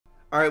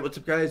Alright, what's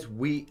up guys?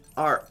 We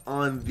are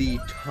on the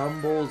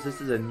Tumbles. This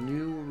is a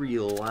new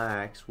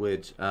relax,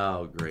 which,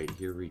 oh great,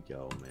 here we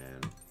go, man.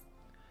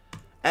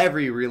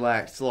 Every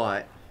relax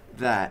slot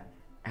that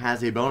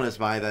has a bonus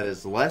buy that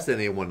is less than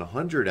a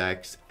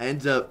 100x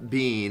ends up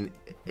being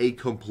a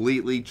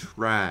completely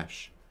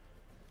trash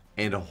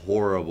and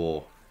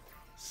horrible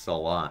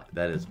slot.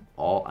 That is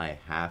all I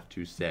have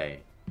to say.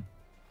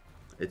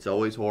 It's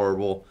always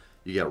horrible.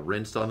 You get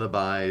rinsed on the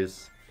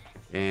buys,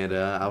 and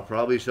I'll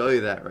probably show you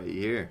that right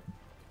here.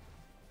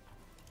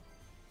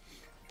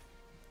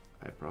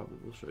 I probably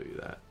will show you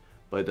that.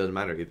 But it doesn't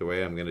matter. Either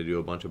way, I'm going to do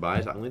a bunch of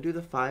buys. I'm going to do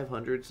the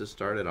 500s to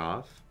start it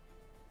off.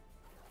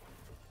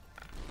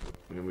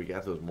 And we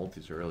got those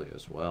multis early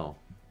as well.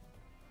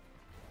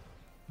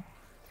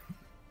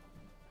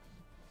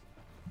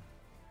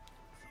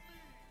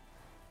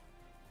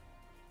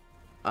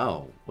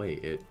 Oh,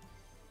 wait.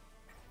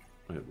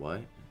 Wait, what?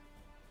 It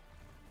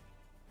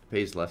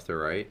pays left or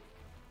right?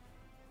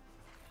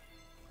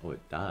 Oh,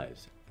 it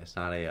does. It's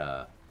not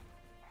a,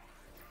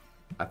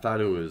 I thought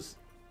it was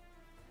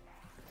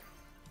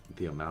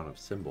the amount of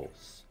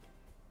symbols.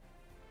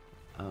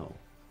 Oh.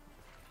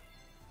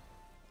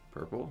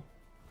 Purple?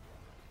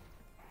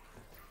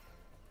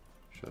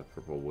 Sure,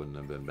 purple wouldn't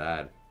have been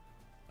bad.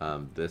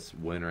 This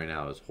win right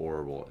now is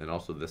horrible. And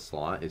also this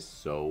slot is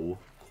so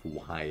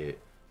quiet.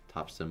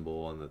 Top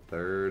symbol on the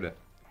third.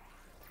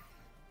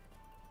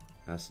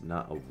 That's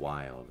not a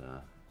wild.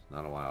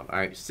 Not a wild.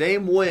 Alright,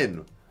 same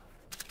win.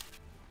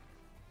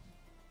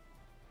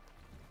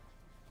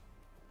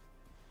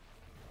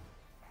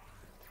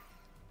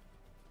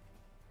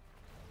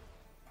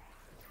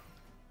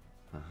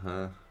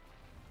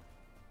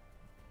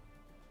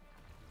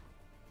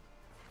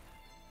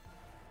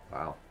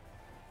 Wow.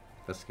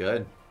 That's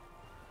good.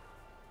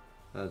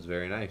 That's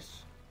very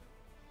nice.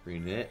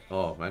 Green hit.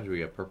 Oh, imagine we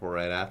get purple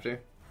right after.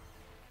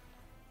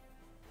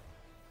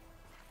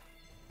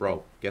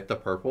 Bro, get the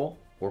purple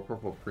or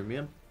purple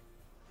premium.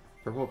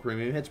 Purple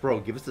premium hits.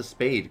 Bro, give us the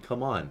spade.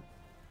 Come on.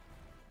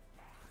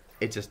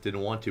 It just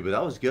didn't want to, but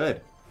that was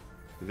good.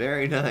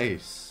 Very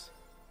nice.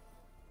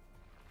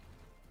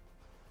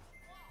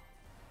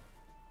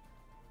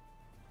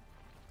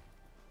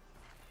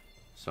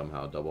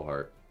 Somehow double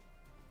heart.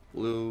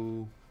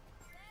 Blue.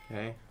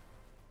 Okay.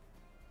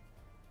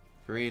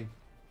 Green.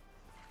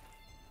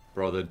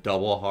 Bro, the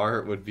double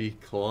heart would be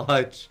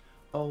clutch.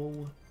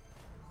 Oh.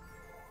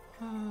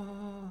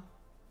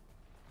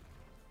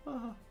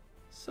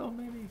 So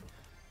many.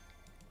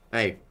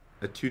 Hey,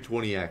 a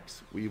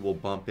 220x. We will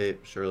bump it.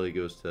 Surely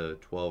goes to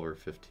 12 or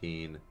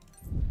 15.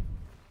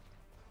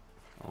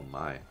 Oh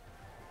my.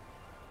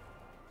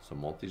 So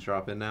multis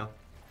drop in now.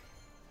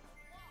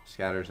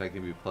 Scatters, that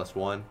can be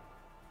 +1.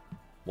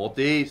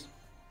 Multis.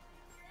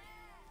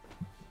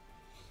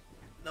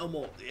 No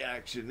multi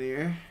action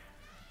here.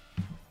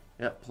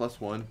 Yep,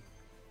 +1.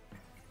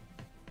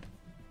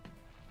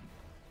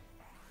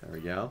 There we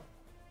go.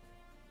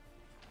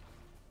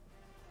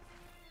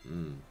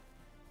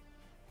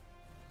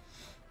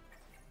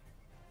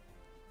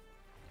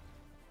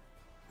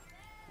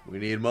 We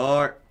need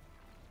more.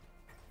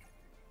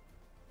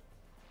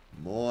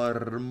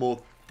 More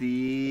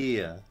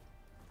multi.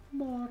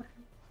 More.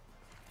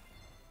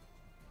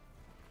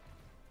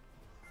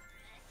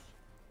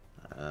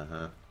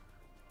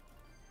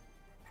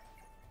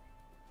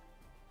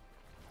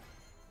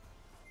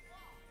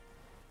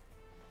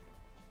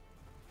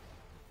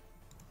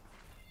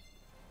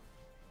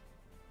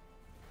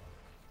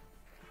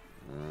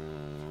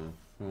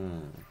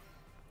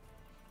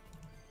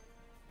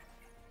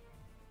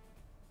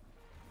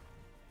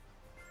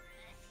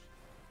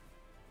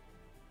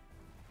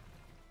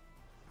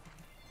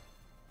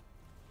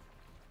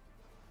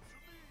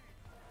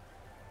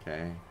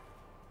 Okay.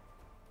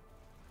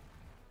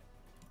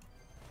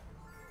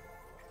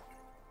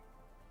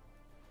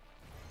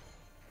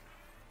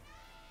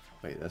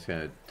 Wait, that's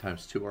gonna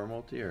 ×2 our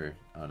multi, or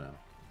oh no?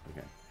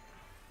 Okay.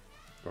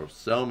 Bro,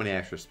 so many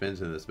extra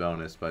spins in this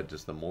bonus, but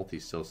just the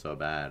multi's still so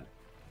bad.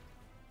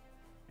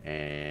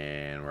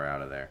 And we're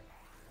out of there.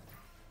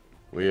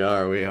 We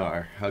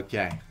are.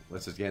 Okay,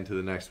 let's just get into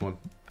the next one.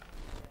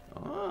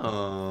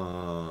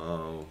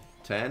 Oh,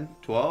 10,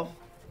 12?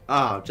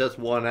 Oh, just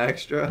one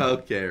extra?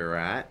 Okay,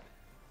 rat.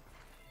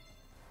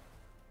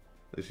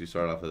 At least we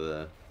start off with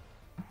a...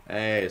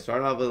 Hey,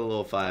 start off with a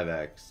little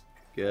 5x.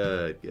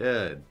 Good,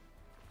 good.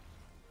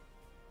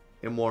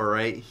 And more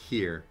right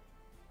here.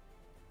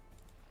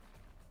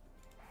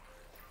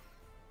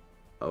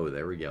 Oh,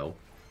 there we go.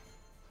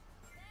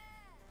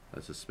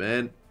 That's a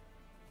spin.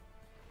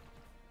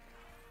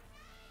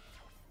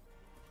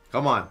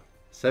 Come on.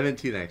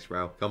 17x,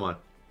 bro. Come on.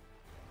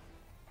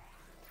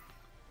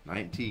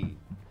 19.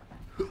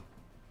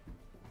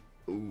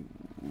 Ooh.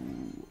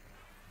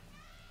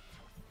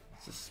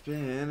 It's a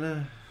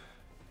spin.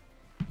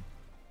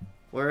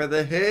 Where are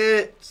the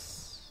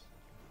hits?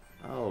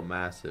 Oh,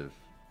 massive.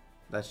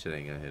 That shit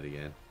ain't gonna hit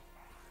again.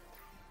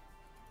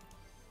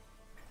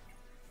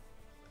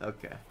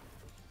 Okay.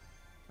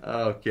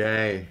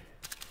 Okay.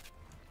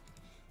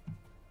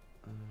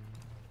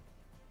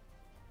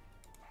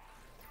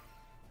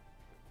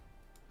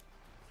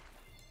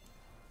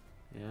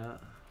 Yeah.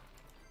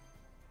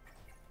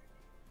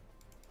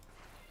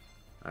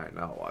 Alright,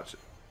 now watch it.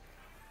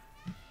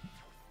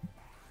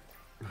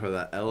 Or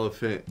that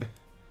elephant.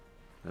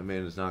 That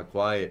man is not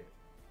quiet.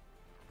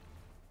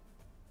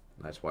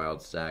 Nice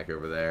wild stack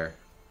over there.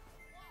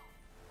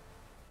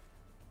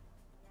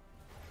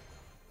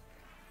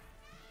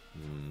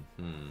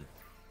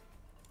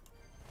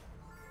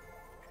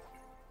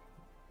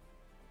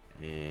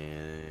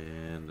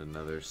 And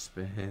another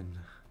spin.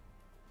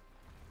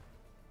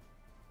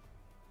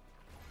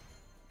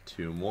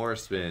 2 more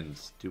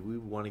spins. Do we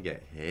want to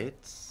get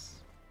hits?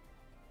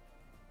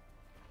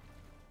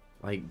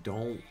 Like,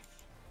 don't.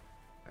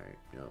 Alright,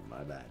 no,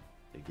 my bad.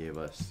 It gave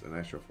us an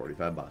extra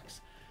 45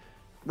 bucks.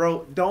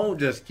 Bro, don't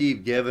just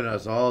keep giving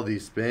us all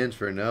these spins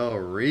for no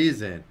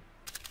reason.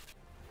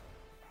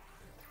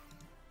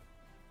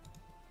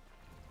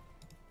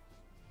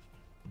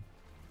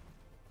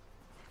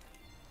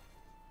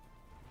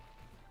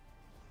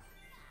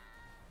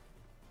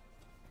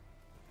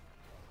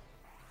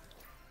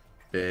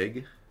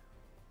 Big.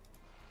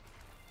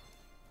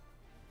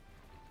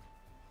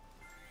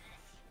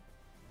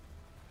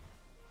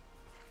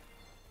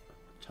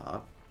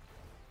 Top.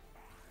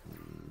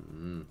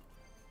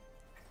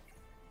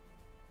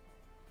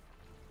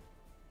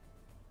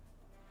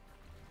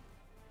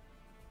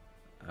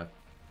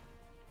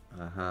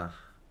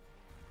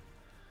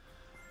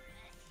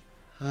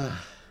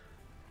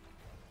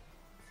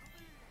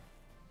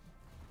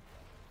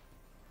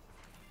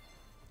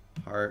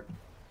 Heart.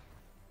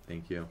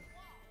 Thank you.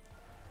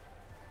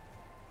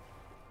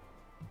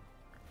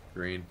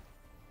 Green.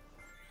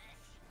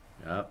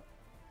 Yep.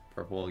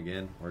 Purple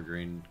again. More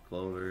green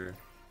clover.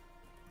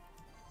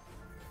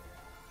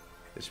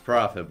 It's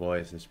profit,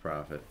 boys. It's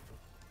profit.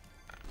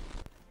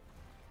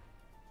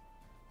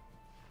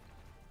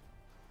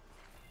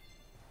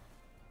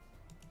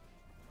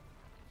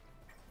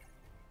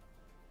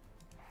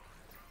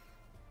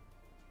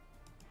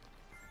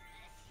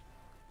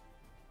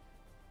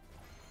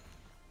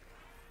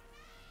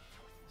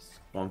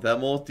 Bump that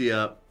multi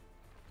up.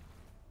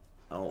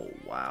 Oh,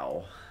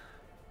 wow.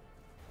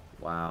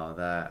 Wow,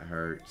 that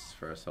hurts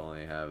for us to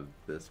only have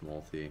this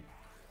multi.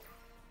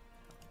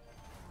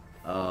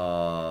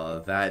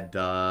 Oh, that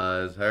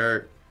does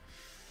hurt.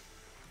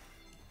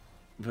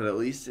 But at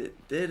least it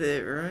did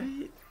it,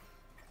 right?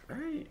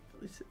 Right?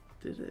 At least it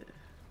did it.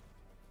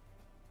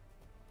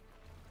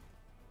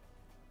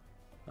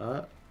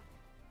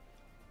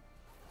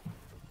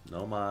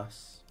 No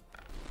mas.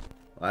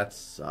 That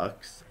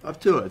sucks. Up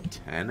to a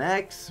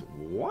 10x?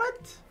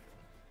 What?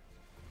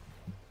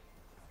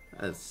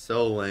 That's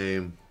so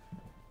lame.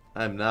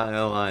 I'm not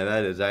gonna lie,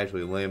 that is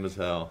actually lame as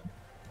hell.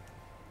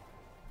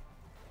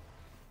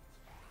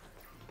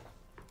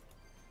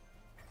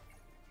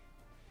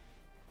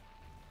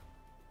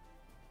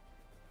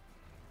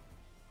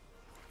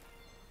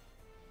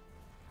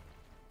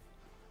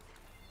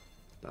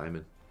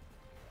 Diamond.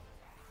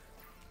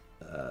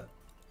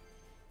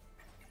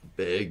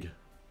 Big.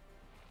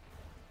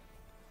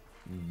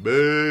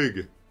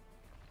 Big.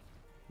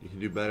 You can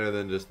do better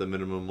than just the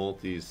minimum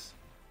multis.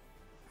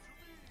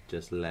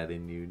 Just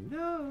letting you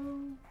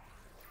know.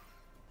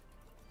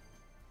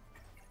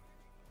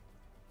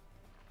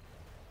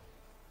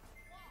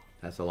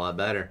 That's a lot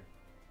better.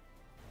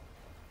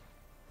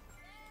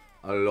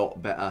 A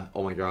lot better.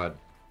 Oh my god.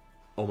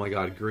 Oh my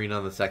god. Green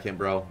on the second,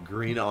 bro.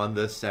 Green on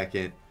the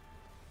second.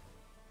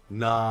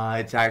 Nah,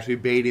 it's actually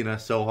baiting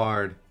us so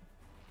hard.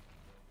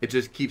 It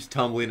just keeps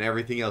tumbling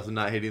everything else and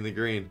not hitting the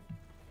green.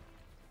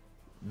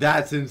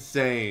 That's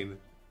insane.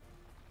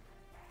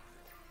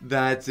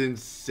 That's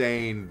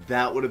insane.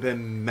 That would have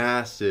been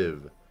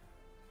massive.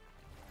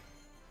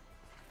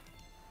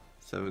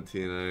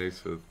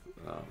 17x with,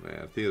 oh man,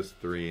 I think it was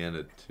 3 and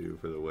a 2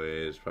 for the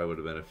waves. Probably would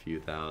have been a few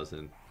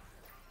thousand.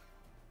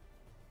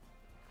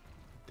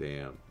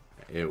 Damn,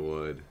 it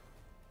would.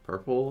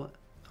 Purple?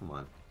 Come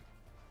on.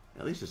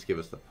 At least just give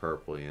us the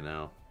purple, you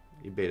know.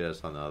 You baited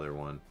us on the other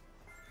one.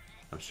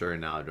 I'm sure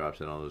now it drops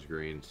in all those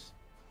greens.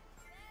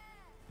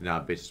 Now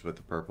it baits us with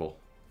the purple.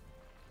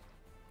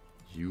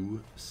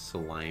 You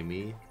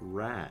slimy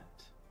rat.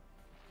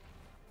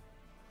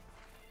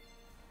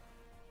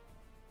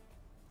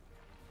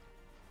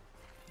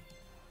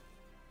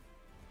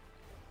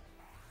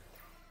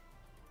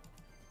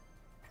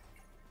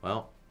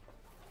 Well,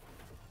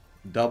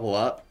 double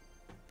up.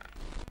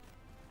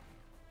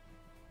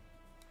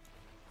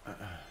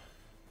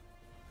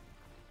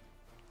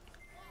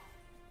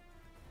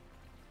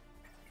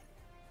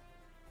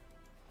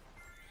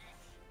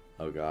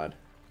 Oh God.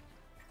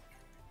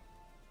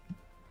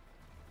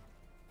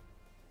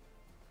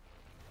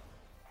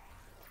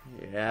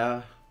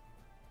 Yeah.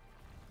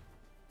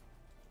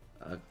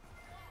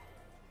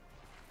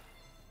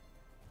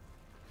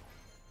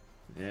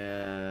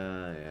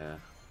 Yeah.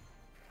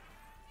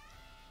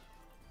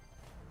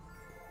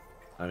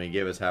 I mean,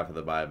 give us half of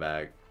the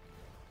buyback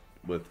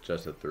with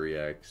just a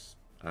 3x.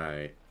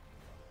 Alright.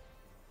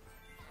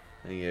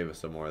 And he gave us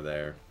some more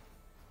there.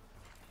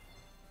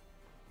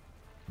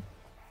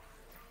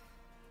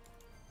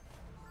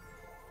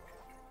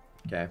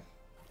 Okay.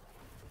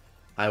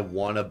 I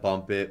want to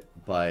bump it,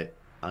 but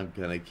I'm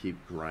going to keep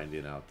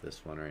grinding out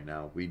this one right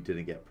now. We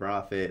didn't get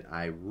profit.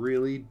 I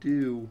really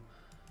do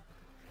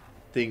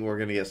think we're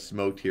going to get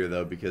smoked here,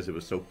 though, because it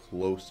was so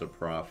close to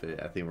profit.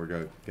 I think we're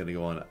going to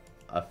go on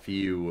a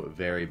few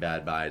very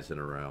bad buys in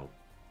a row.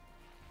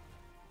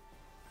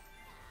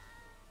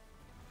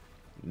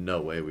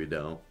 No way we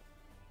don't.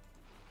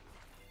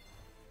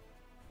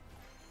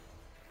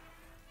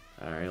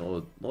 Alright,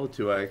 little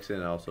 2x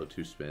and also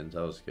 2 spins.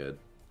 That was good.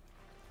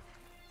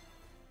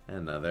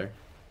 Another.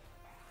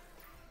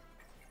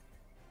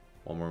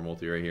 One more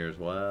multi right here as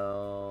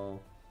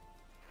well.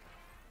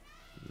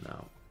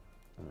 No.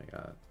 Oh my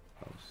god.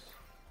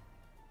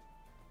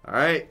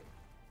 Alright.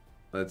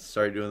 Let's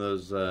start doing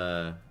those,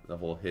 the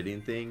whole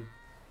hitting thing.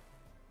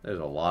 There's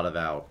a lot of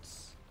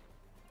outs.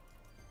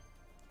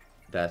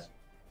 That's...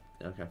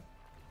 okay.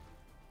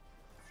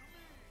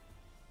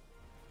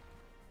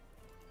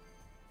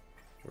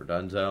 We're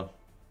donezo.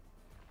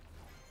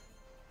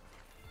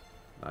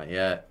 Not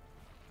yet.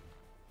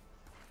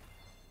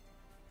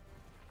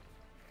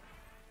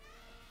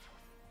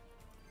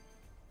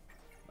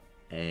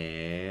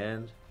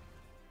 And...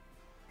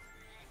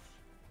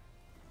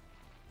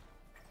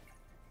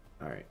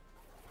 alright.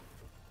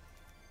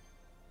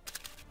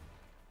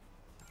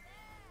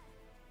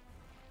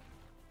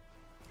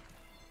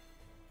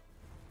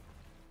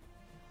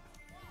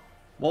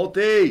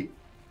 Multi!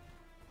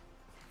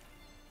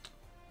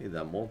 Need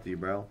that multi,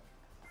 bro.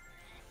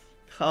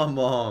 Come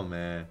on,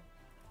 man.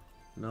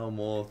 No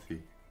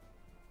multi.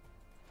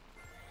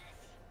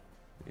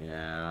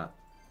 Yeah.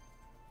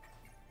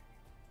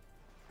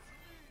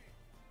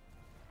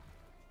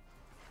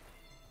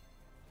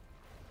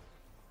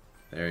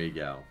 There you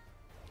go.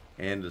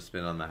 And a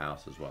spin on the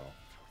house as well.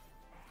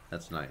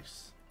 That's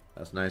nice.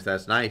 That's nice.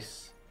 That's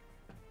nice.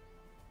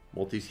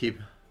 Multis keep...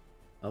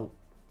 oh,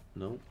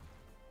 no.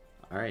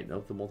 Alright,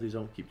 nope, the multis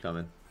don't keep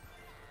coming.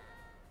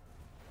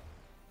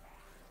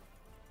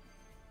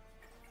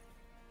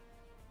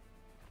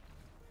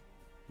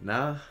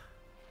 Nah.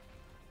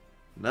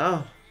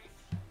 No.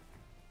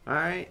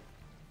 Alright.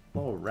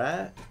 Little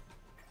rat.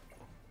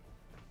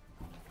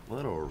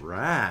 Little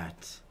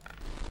rat.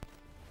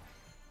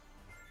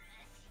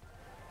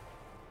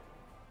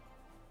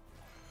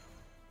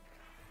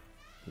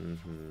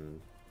 Mm-hmm.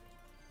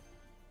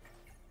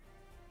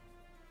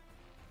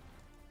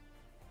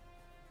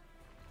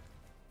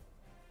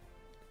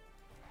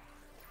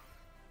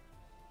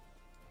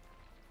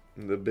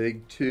 The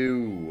big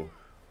 2.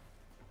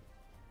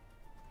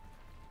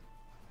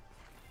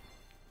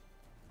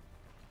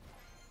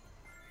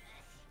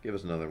 Give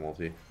us another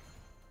multi.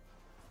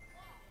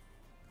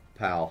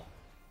 Pal.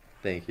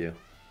 Thank you.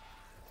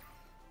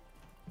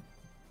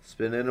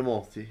 Spin in a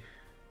multi.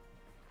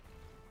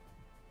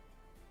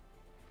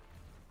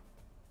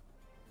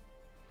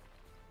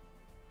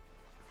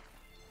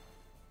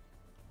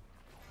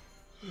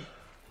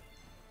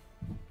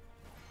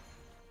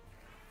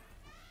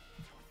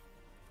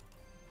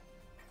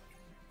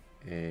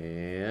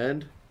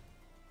 And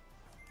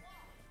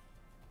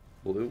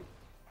blue.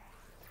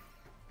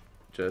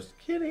 Just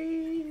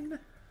kidding.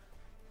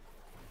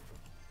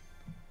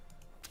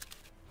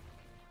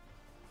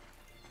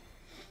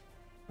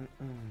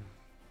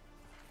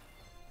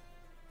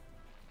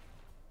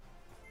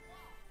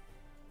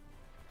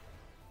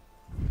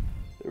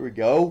 There we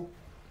go.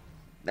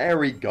 There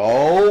we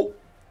go.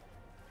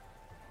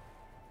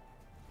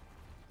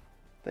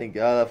 Thank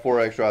God that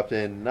 4x dropped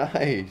in.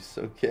 Nice.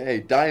 Okay.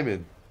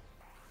 Diamond.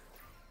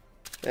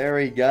 There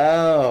we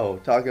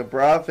go. Talking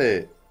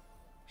profit.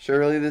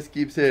 Surely this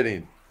keeps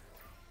hitting.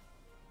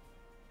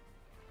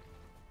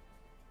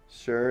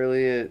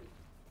 Surely it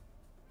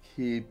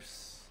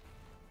keeps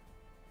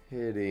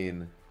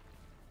hitting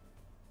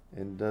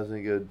and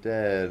doesn't go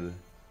dead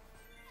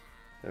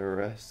the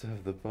rest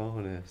of the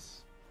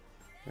bonus.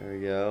 There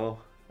we go.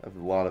 I have a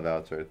lot of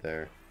outs right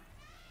there.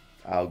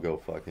 I'll go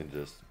fucking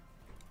just...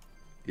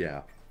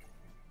 yeah.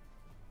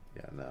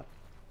 Yeah, no.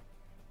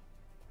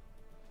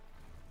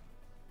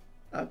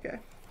 Okay.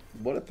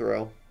 What a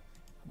throw.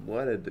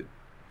 What a...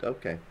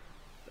 okay.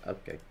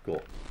 Okay,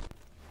 cool.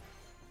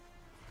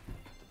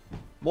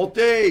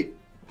 Multi!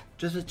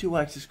 Just a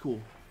 2x is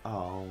cool.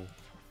 Oh.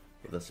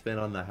 With a spin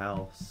on the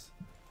house.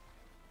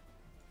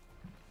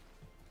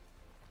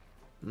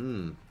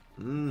 This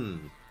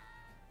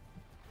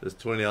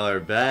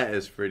 $20 bet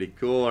is pretty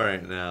cool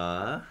right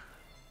now,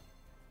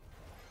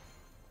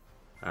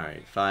 huh?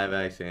 Alright,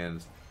 5x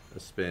and a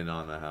spin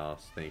on the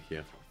house. Thank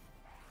you.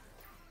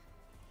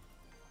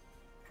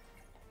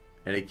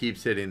 And it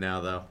keeps hitting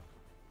now, though.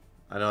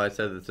 I know I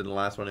said this in the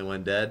last one it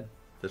went dead.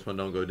 This one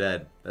don't go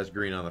dead. That's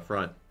green on the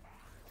front.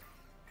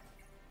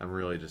 I'm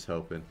really just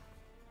hoping.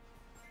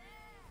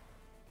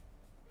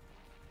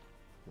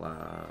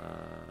 Last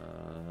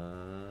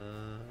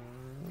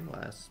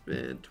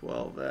spin,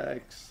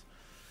 12x.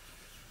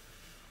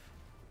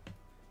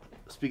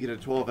 Speaking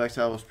of 12x,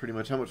 that was pretty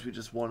much how much we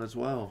just won as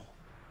well.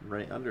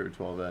 Right under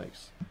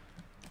 12x.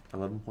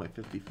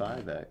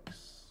 11.55x.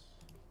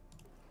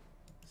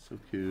 So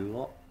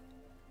cool.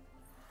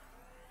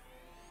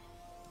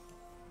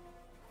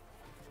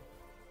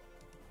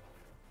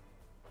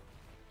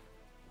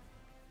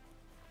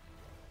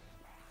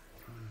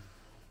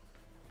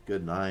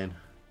 Good 9.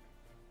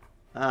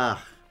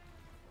 Ah.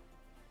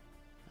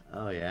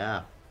 Oh,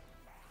 yeah.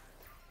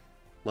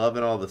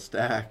 Loving all the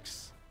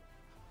stacks.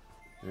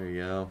 There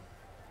you go.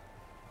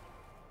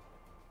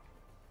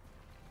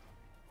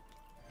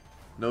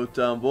 No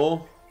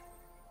tumble.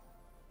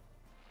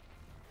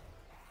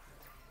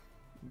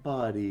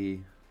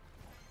 Buddy.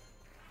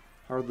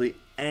 Hardly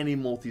any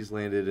multis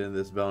landed in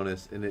this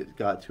bonus, and it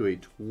got to a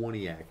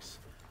 20x.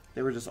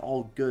 They were just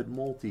all good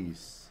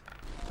multis.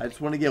 I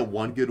just want to get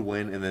one good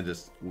win and then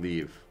just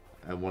leave.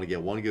 I want to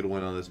get one good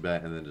win on this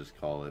bet and then just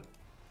call it.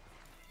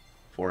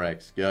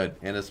 4x, good.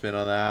 And a spin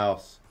on the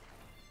house.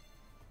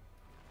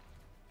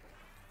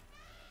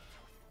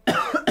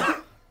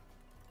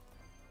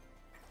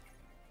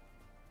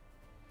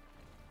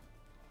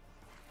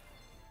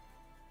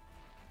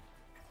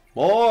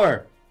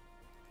 More!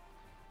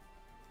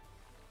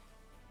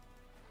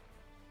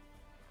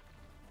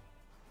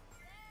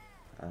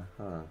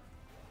 Uh-huh.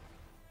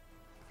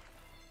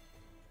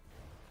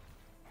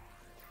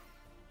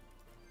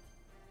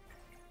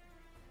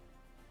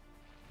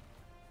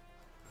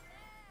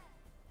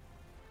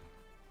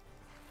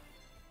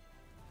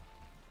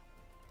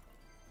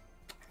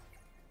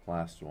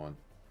 Last one.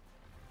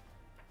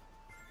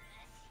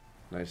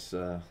 Nice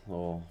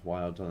little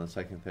wild on the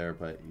second there,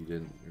 but you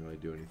didn't really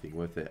do anything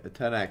with it. A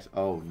 10x.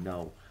 Oh,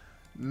 no.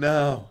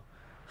 No.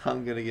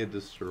 I'm going to get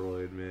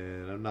destroyed,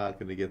 man. I'm not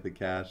going to get the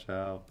cash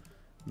out.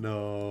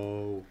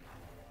 No.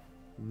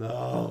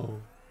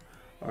 No.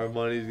 Our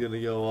money's going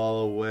to go all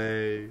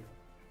away.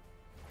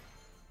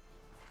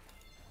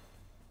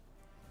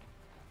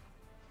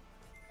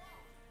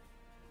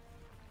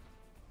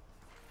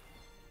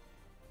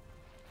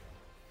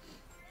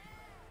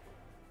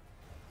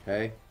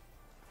 Okay.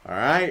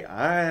 Alright.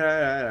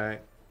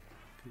 Alright.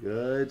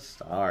 Good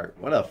start.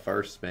 What a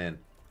first spin.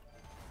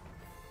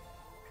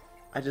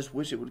 I just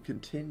wish it would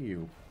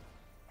continue.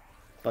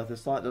 But the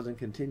slot doesn't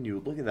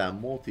continue. Look at that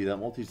multi. That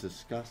multi's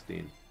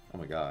disgusting. Oh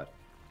my god.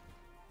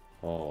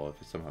 Oh, if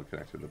it's somehow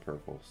connected to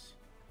purples.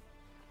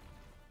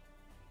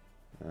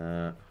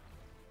 Yeah.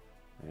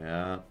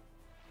 Yeah.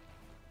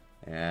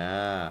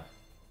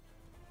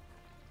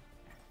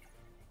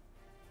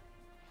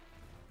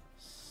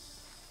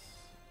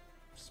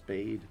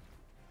 Spade.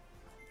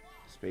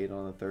 Spade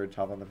on the third,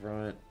 top on the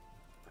front.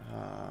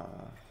 Ah.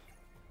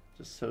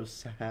 Just so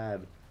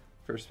sad.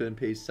 First spin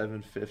pays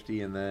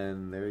 $7.50, and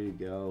then there you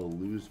go.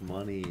 Lose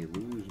money.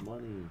 Lose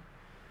money.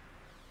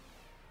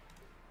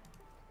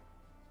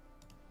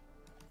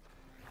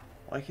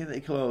 Why can't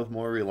they come out with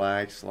more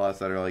relaxed slots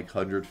that are like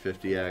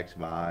 150x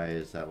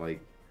buys that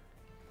like,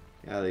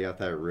 yeah, they got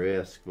that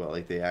risk, but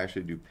like they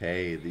actually do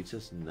pay. They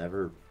just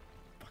never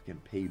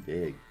fucking pay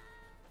big.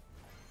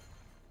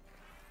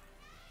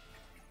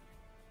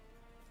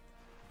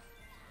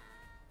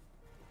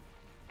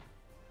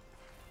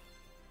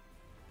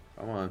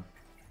 Come on.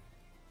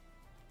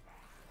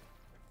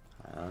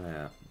 Oh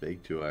yeah,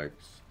 big 2x.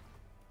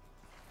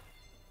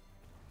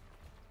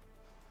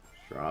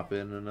 Drop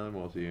in another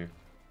multi here.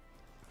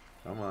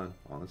 Come on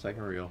the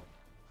second reel.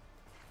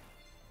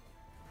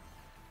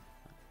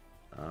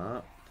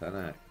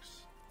 10x.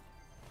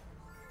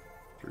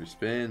 3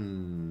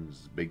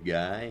 spins, big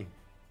guy.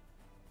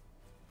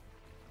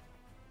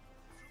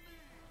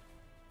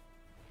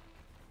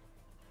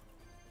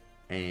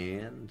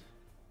 And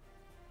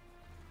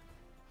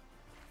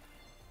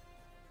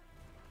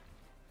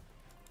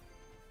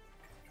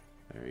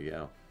there you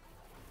go.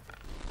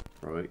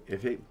 Bro,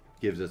 if it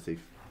gives us a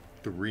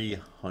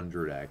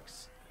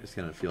 300x, it's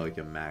going to feel like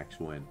a max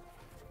win.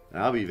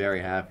 And I'll be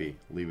very happy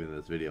leaving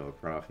this video a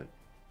profit.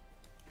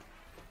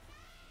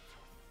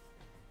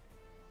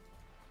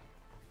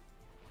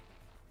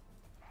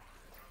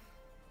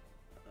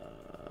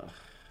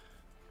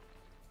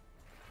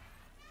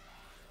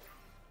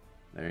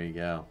 There you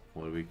go.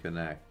 What do we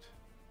connect?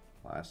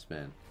 Last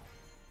spin.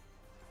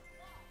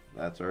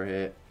 That's our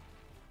hit.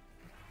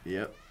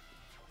 Yep.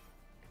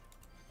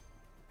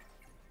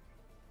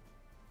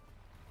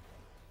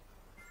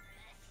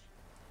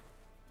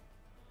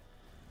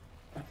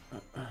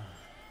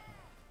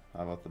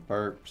 How about the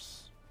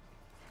burps?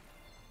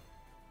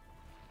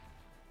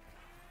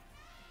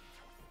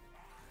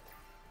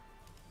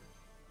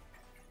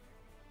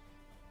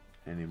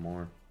 Any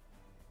more?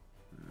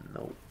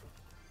 Nope.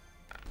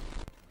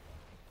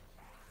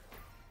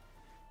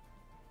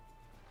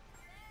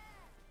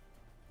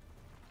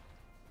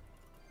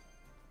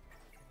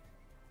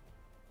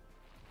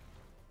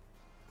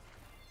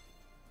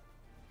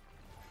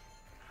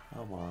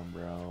 Come on,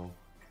 bro.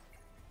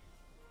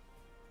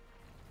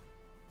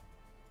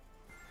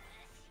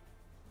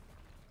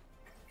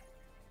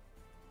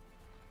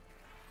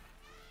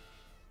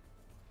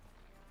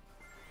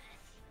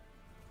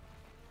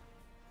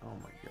 Oh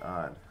my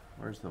god.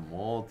 Where's the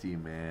multi,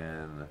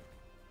 man?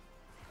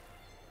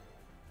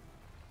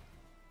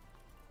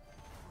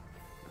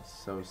 That's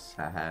so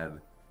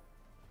sad.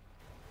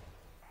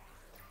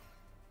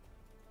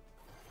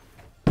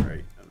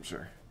 Right, I'm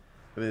sure.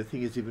 I mean, the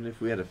thing is, even if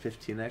we had a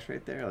 15x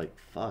right there, like,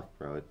 fuck,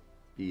 bro, it'd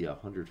be a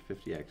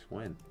 150x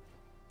win.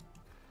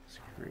 It's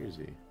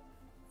crazy.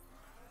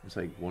 It's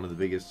like one of the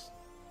biggest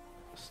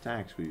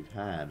stacks we've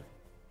had.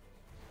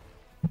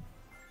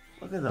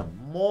 Look at the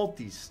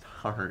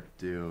multi-start,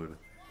 dude.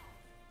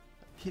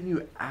 Can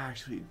you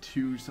actually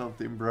do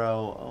something,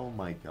 bro? Oh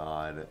my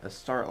god. A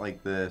start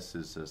like this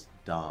is just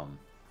dumb.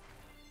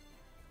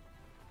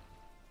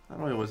 Not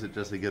only was it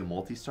just a good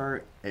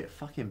multi-start, it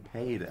fucking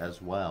paid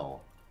as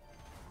well.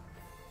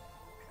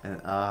 And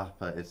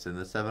but it's in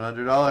the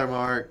 $700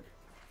 mark.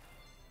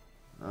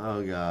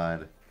 Oh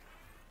god.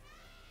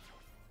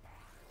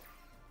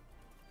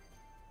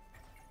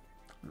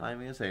 I'm not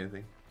even gonna say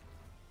anything.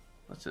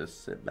 Let's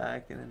just sit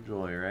back and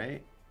enjoy,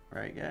 right?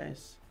 Right,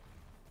 guys?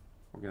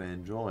 We're gonna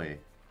enjoy.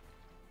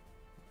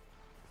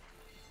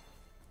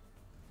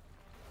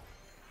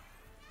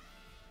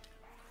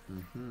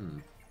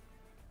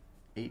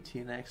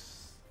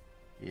 18x,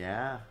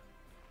 yeah.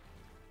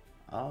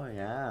 Oh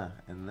yeah,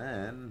 and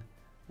then,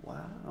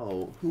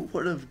 wow, who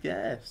would have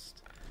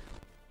guessed?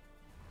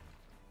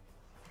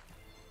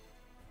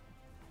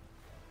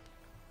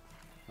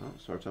 Oh,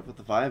 starts off with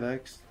the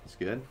 5x, that's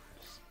good.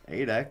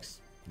 8x,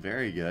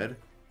 very good.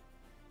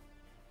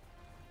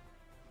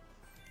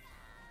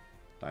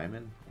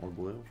 Diamond or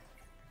blue?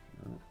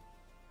 No.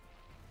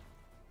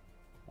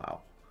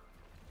 Wow.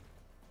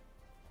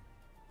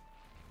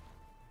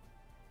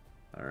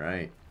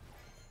 Alright.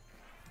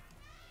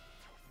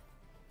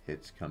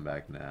 Hits come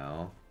back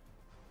now.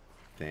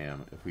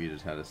 Damn, if we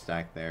just had a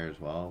stack there as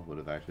well, would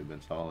have actually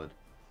been solid.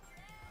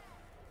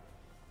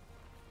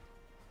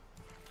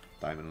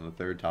 Diamond on the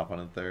third, top on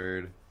the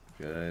third.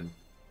 Good.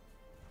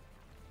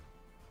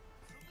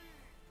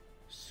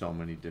 So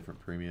many different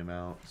premium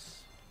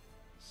mounts.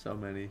 So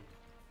many.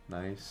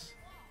 Nice.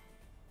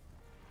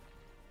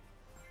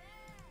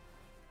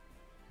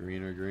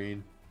 Green or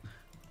green.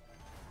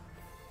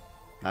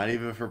 Not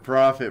even for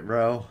profit,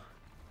 bro.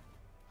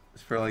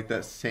 It's for like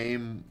that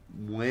same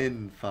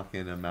win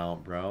fucking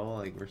amount, bro.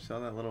 Like we're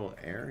selling that little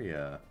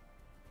area.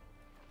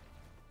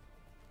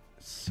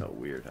 It's so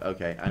weird.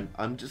 Okay,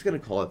 I'm just gonna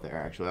call it there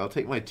actually. I'll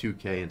take my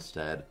 2K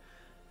instead.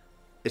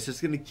 It's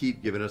just gonna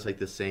keep giving us like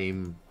the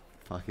same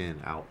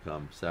fucking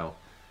outcome. So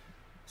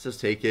let's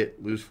just take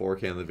it, lose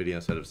 4K on the video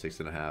instead of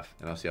 6.5,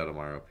 and I'll see y'all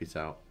tomorrow. Peace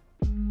out.